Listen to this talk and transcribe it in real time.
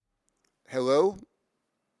Hello,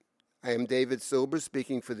 I am David Silber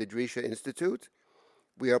speaking for the Drisha Institute.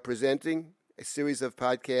 We are presenting a series of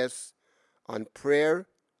podcasts on prayer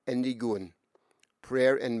and nigun,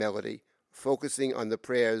 prayer and melody, focusing on the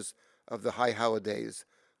prayers of the high holidays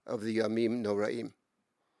of the Yamim Noraim.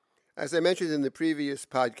 As I mentioned in the previous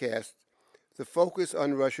podcast, the focus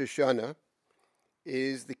on Rosh Hashanah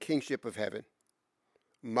is the kingship of heaven,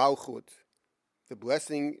 Malchut, the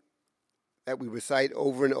blessing that we recite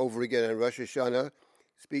over and over again on Rosh Hashanah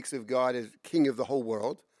speaks of God as king of the whole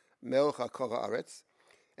world, Melech HaKol Haaretz.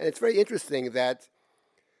 And it's very interesting that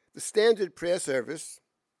the standard prayer service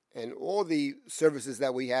and all the services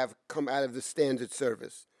that we have come out of the standard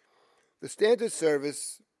service. The standard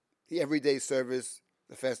service, the everyday service,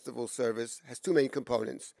 the festival service, has two main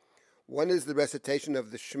components. One is the recitation of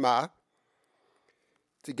the Shema,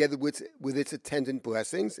 together with its attendant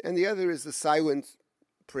blessings, and the other is the silent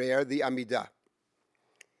prayer, the Amidah.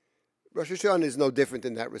 Rosh Hashanah is no different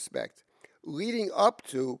in that respect. Leading up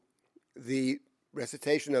to the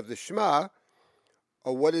recitation of the Shema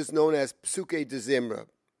are what is known as Psukei de Zimra,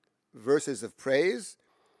 verses of praise.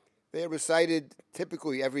 They are recited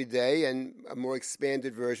typically every day and a more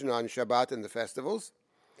expanded version on Shabbat and the festivals.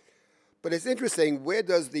 But it's interesting, where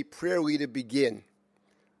does the prayer leader begin?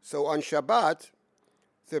 So on Shabbat,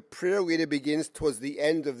 the prayer leader begins towards the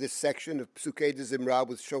end of this section of Psukei de Zimra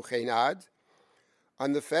with Shochein Ad.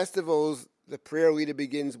 On the festivals, the prayer leader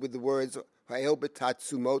begins with the words Ha'el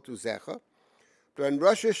b'tatzumot uzecha. But on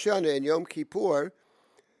Rosh Hashanah and Yom Kippur,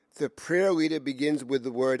 the prayer leader begins with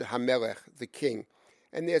the word Hamelech, the king.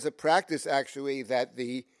 And there's a practice, actually, that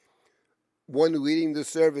the one leading the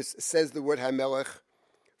service says the word Hamelech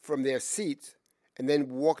from their seat and then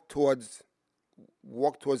walk towards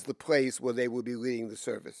the place where they will be leading the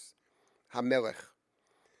service. Hamelech.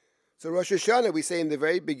 So Rosh Hashanah, we say in the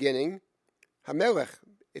very beginning, Hamelech,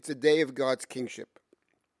 it's a day of God's kingship.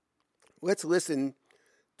 Let's listen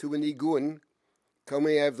to a nigun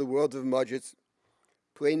coming out of the world of Mudgets,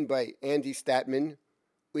 played by Andy Statman,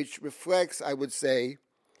 which reflects, I would say,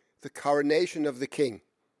 the coronation of the king.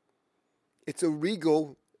 It's a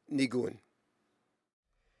regal nigun.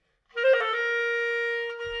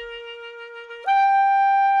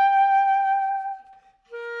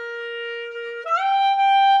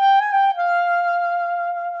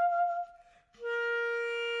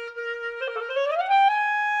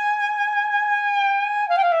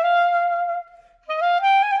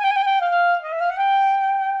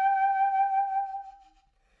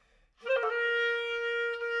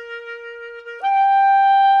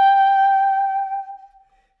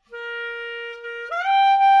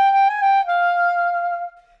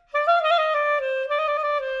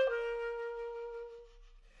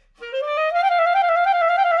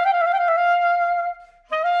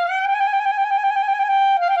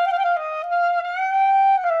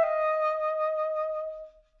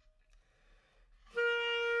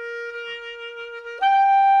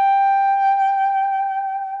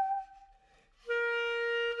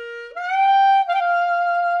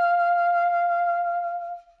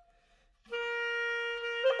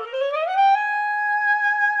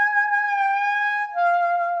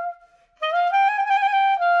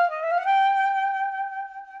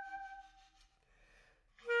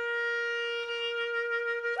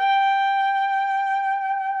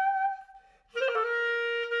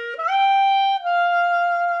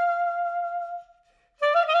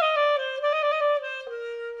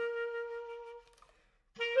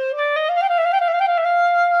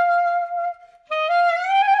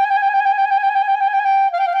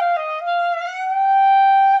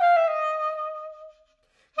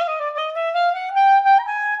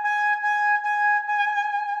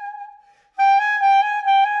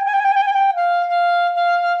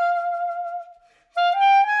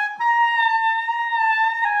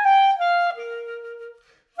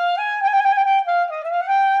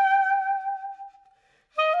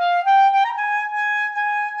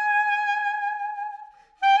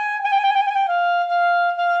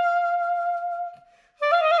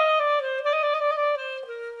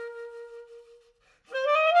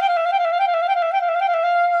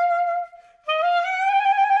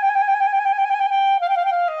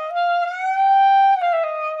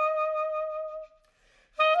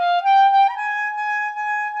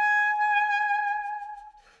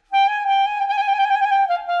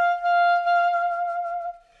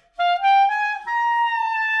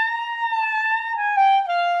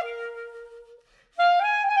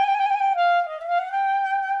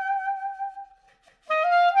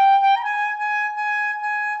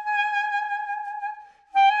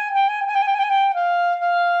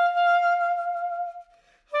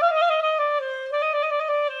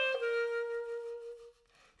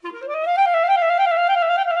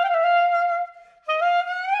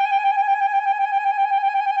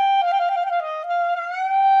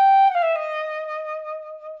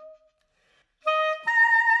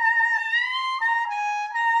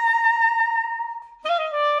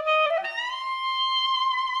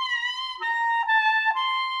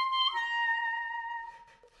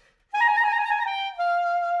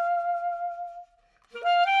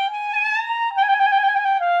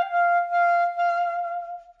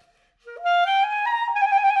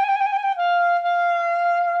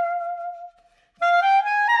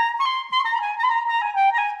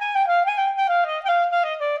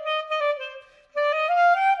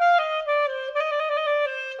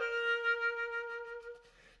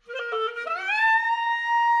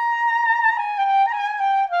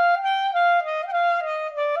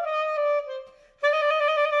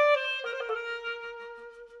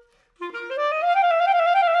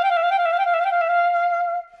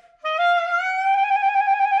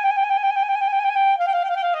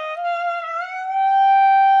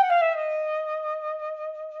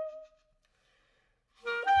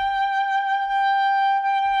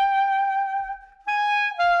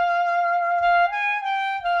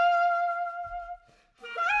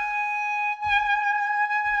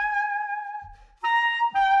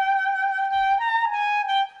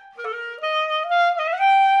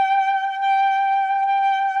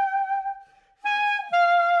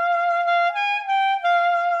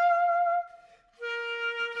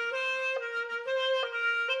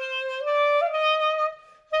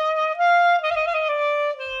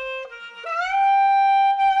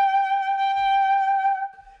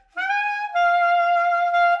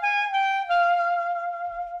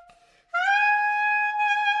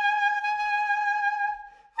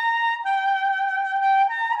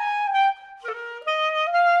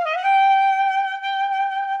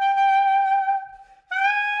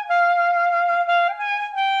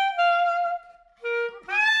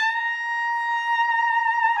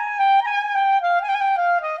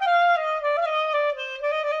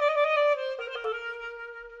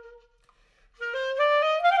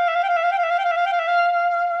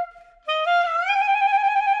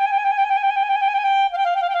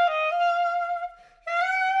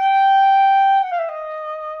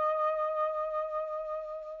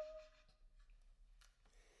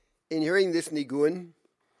 In hearing this nigun,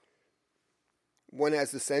 one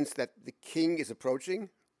has the sense that the king is approaching.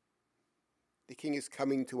 The king is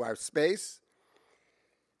coming to our space.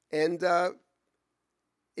 And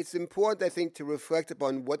it's important, I think, to reflect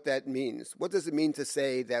upon what that means. What does it mean to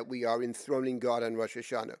say that we are enthroning God on Rosh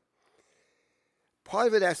Hashanah? Part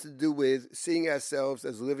of it has to do with seeing ourselves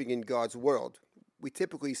as living in God's world. We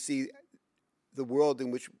typically see the world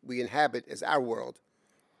in which we inhabit as our world.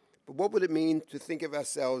 But what would it mean to think of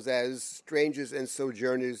ourselves as strangers and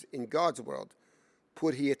sojourners in God's world,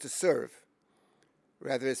 put here to serve,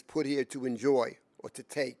 rather as put here to enjoy or to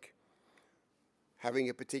take, having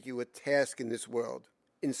a particular task in this world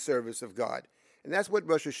in service of God? And that's what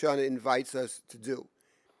Rosh Hashanah invites us to do.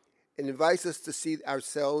 It invites us to see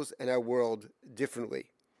ourselves and our world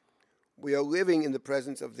differently. We are living in the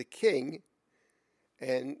presence of the King,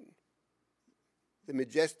 and the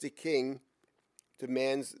majestic King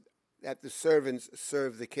demands that the servants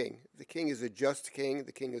serve the King. The King is a just King,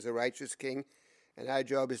 the King is a righteous King, and our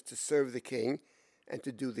job is to serve the King and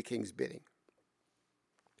to do the King's bidding.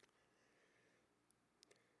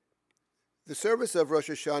 The service of Rosh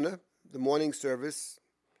Hashanah, the morning service,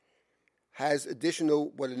 has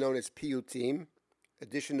additional, what are known as piyutim,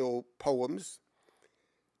 additional poems,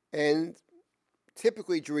 and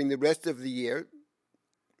typically during the rest of the year,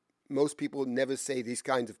 most people never say these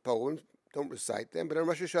kinds of poems, don't recite them, but on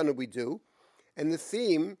Rosh Hashanah we do. And the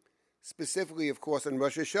theme, specifically, of course, on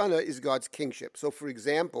Rosh Hashanah, is God's kingship. So, for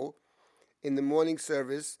example, in the morning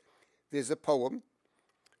service, there's a poem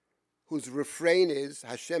whose refrain is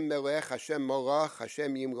Hashem Melech, Hashem Molach,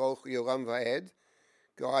 Hashem Yimroch Yoram Va'ed.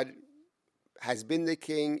 God has been the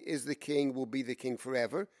king, is the king, will be the king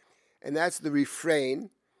forever. And that's the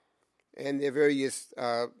refrain. And there are various,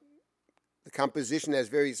 the composition has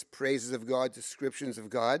various praises of God, descriptions of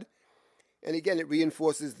God. And again, it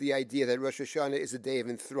reinforces the idea that Rosh Hashanah is a day of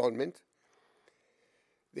enthronement.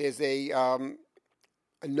 There's another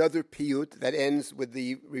piyut that ends with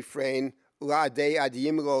the refrain, La'adei ad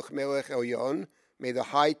yimroch melech elyon, may the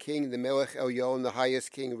high king, the melech elyon, the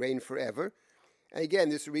highest king, reign forever. And again,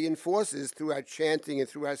 this reinforces, through our chanting and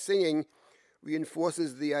through our singing,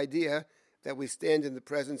 reinforces the idea that we stand in the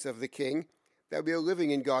presence of the King, that we are living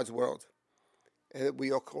in God's world, and that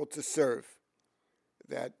we are called to serve,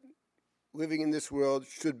 that living in this world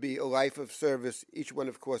should be a life of service, each one,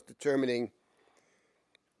 of course, determining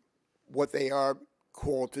what they are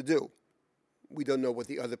called to do. We don't know what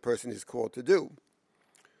the other person is called to do.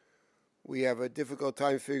 We have a difficult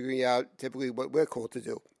time figuring out typically what we're called to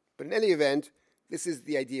do. But in any event, this is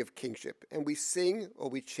the idea of kingship. And we sing or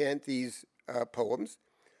we chant these poems.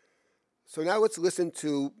 So now let's listen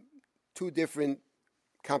to two different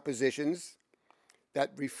compositions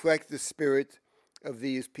that reflect the spirit of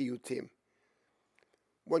these piyutim.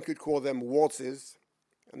 One could call them waltzes.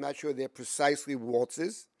 I'm not sure they're precisely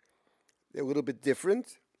waltzes. They're a little bit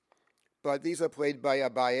different. But these are played by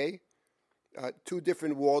Abaye. Two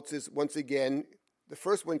different waltzes. Once again, the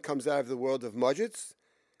first one comes out of the world of mujits,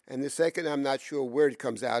 and the second, I'm not sure where it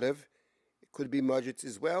comes out of. It could be mujits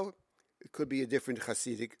as well. It could be a different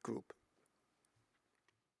Hasidic group.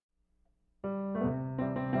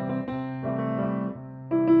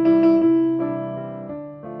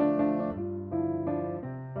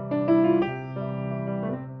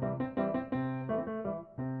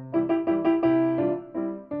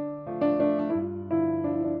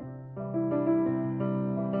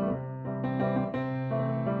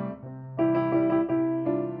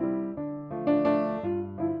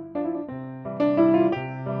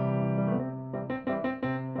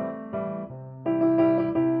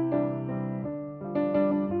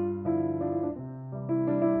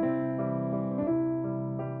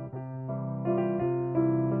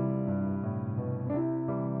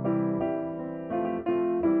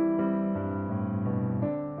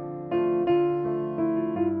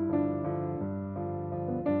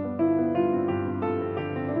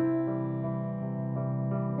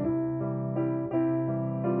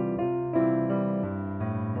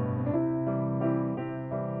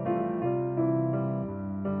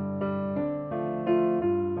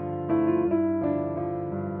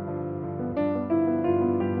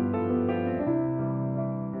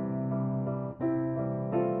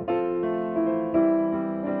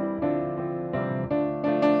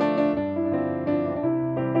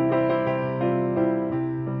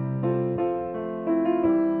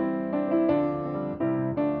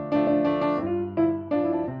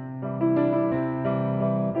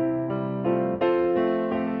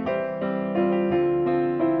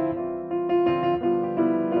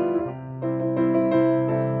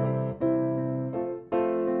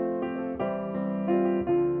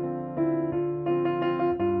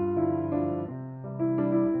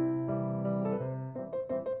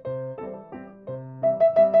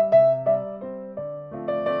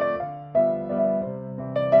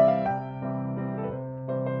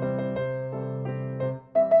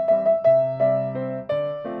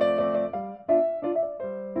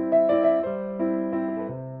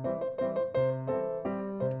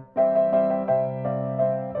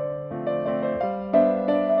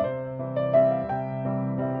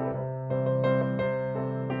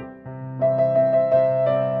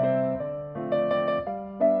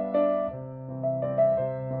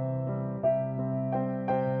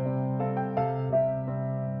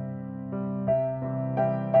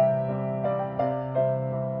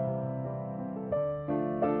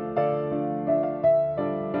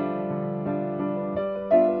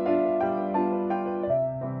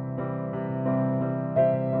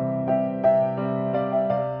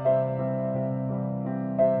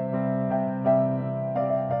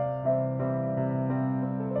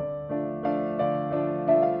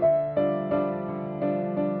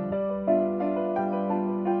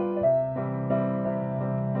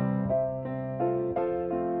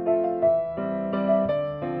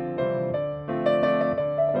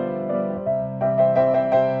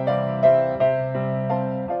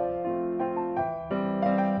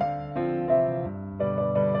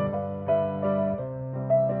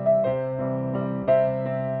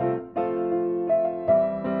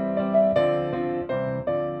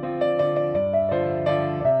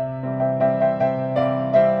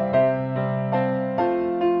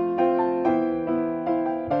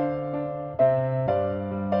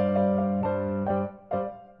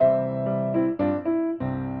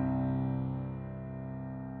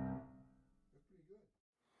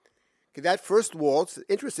 That first waltz,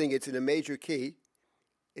 interesting, it's in a major key.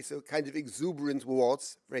 It's a kind of exuberant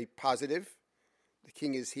waltz, very positive. The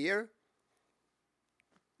king is here.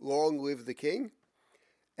 Long live the king.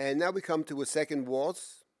 And now we come to a second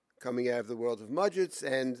waltz coming out of the world of Mudgets,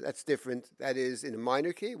 and that's different. That is in a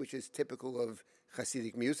minor key, which is typical of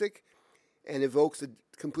Hasidic music, and evokes a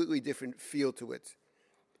completely different feel to it.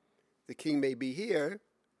 The king may be here,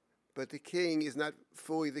 but the king is not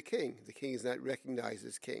fully the king. The king is not recognized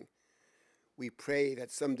as king. We pray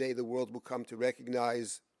that someday the world will come to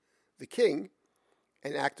recognize the king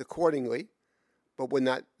and act accordingly, but we're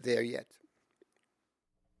not there yet.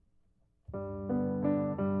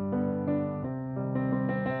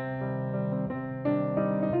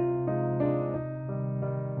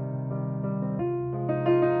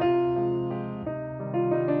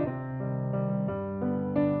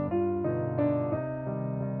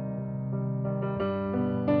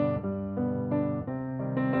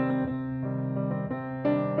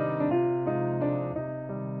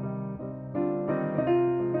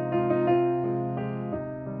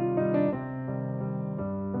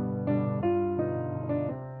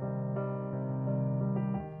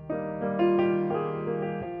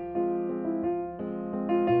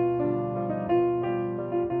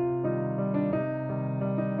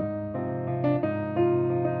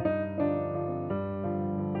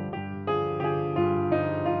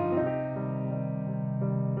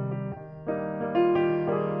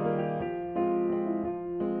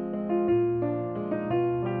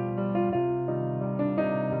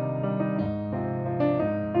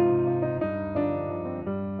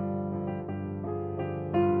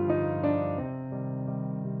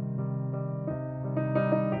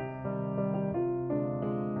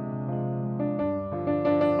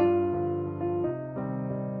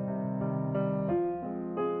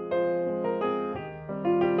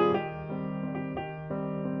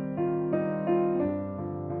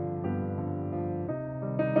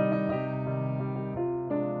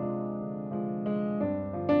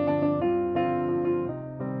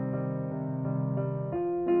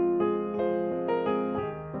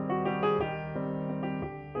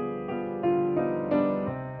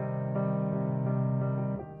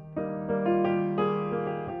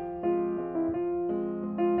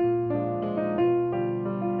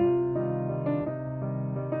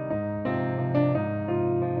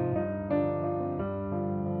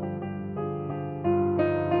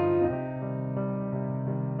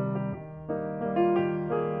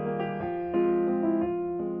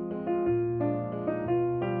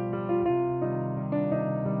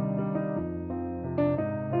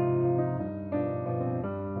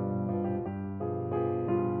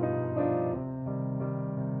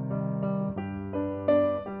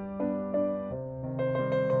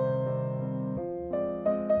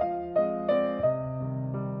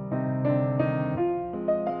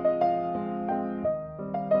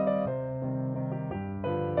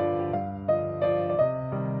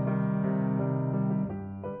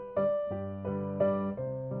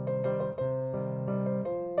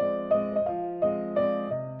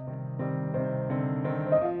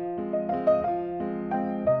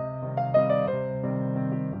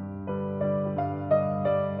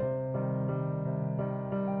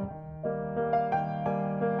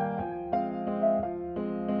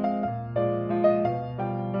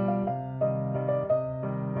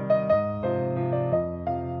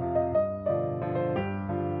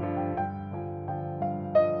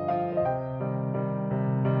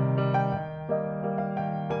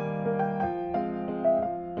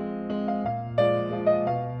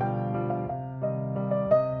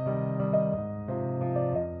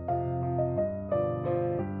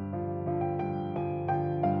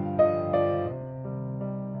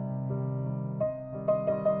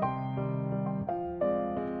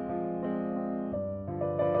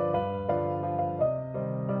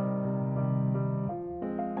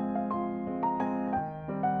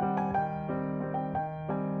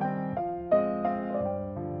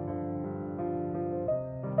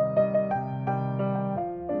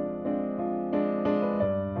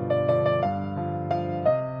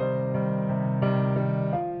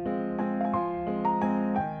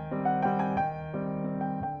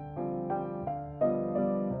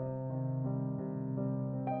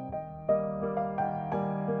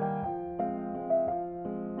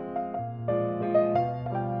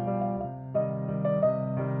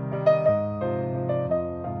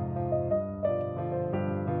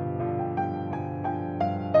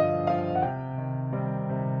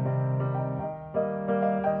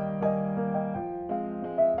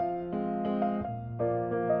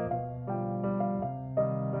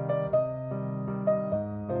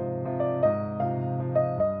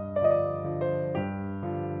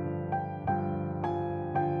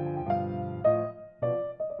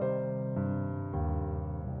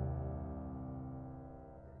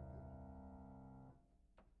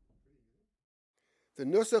 The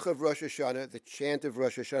nusach of Rosh Hashanah, the chant of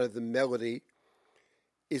Rosh Hashanah, the melody,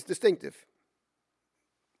 is distinctive.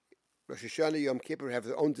 Rosh Hashanah, Yom Kippur have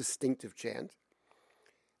their own distinctive chant.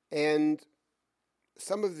 And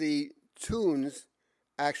some of the tunes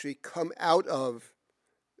actually come out of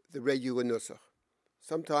the regular nusach.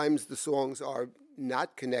 Sometimes the songs are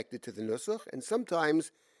not connected to the nusach, and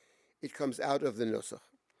sometimes it comes out of the nusach.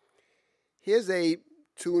 Here's a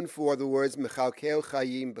tune for the words Mechakel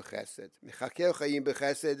Chayim B'Chesed. Mechakel Chayim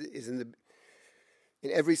B'Chesed is in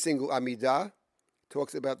every single Amidah. It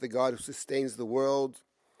talks about the God who sustains the world,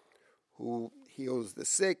 who heals the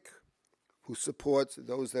sick, who supports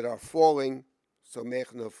those that are falling,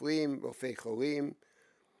 Somech Noflim, Rofei Cholim,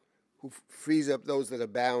 who frees up those that are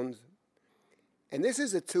bound. And this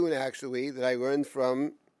is a tune, actually, that I learned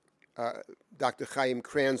from Dr. Chaim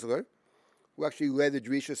Kranzler, who actually led the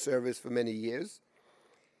Drisha service for many years.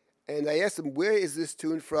 And I asked him, where is this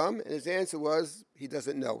tune from? And his answer was, he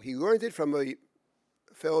doesn't know. He learned it from a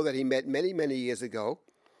fellow that he met many, many years ago.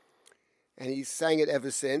 And he sang it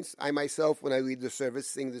ever since. I myself, when I lead the service,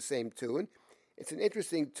 sing the same tune. It's an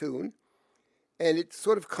interesting tune. And it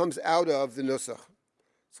sort of comes out of the Nusach.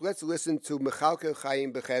 So let's listen to Mechalkel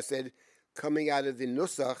Chaim B'Chesed coming out of the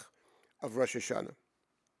Nusach of Rosh Hashanah.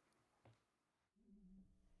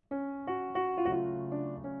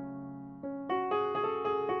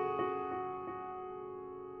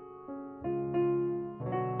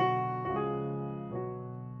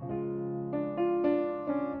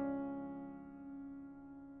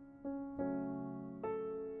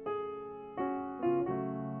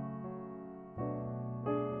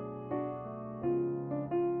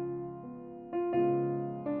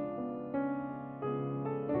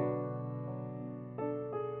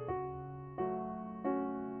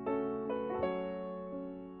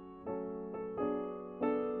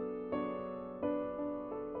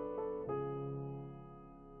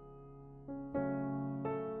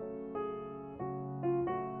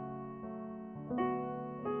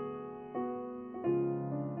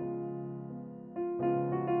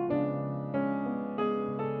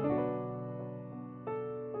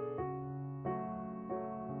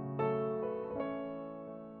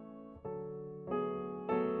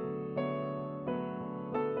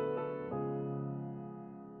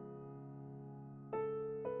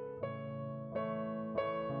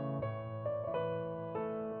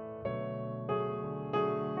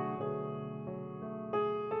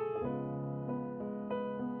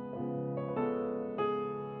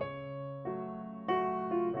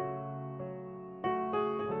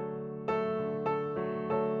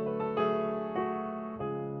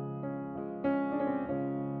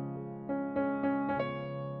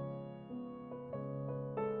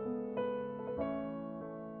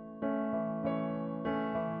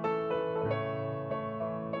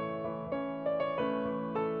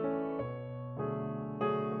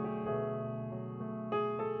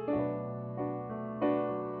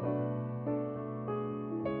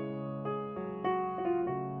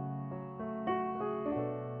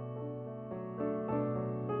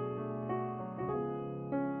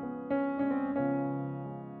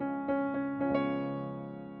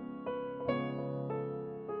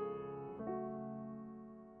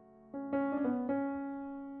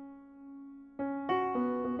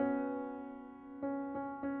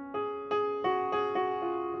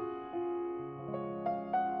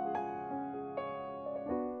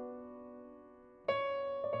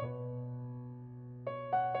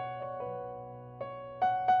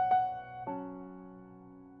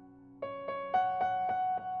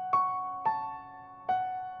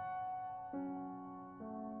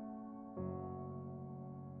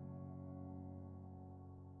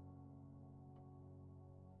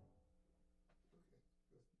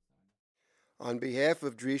 On behalf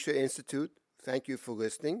of Drisha Institute, thank you for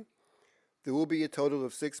listening. There will be a total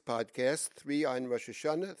of 6 podcasts, 3 on Rosh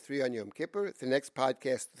Hashanah, 3 on Yom Kippur. The next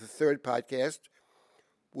podcast, the third podcast,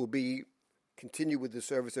 will continue with the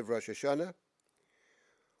service of Rosh Hashanah.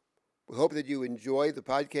 We hope that you enjoy the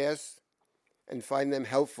podcasts and find them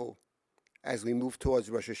helpful as we move towards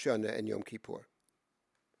Rosh Hashanah and Yom Kippur.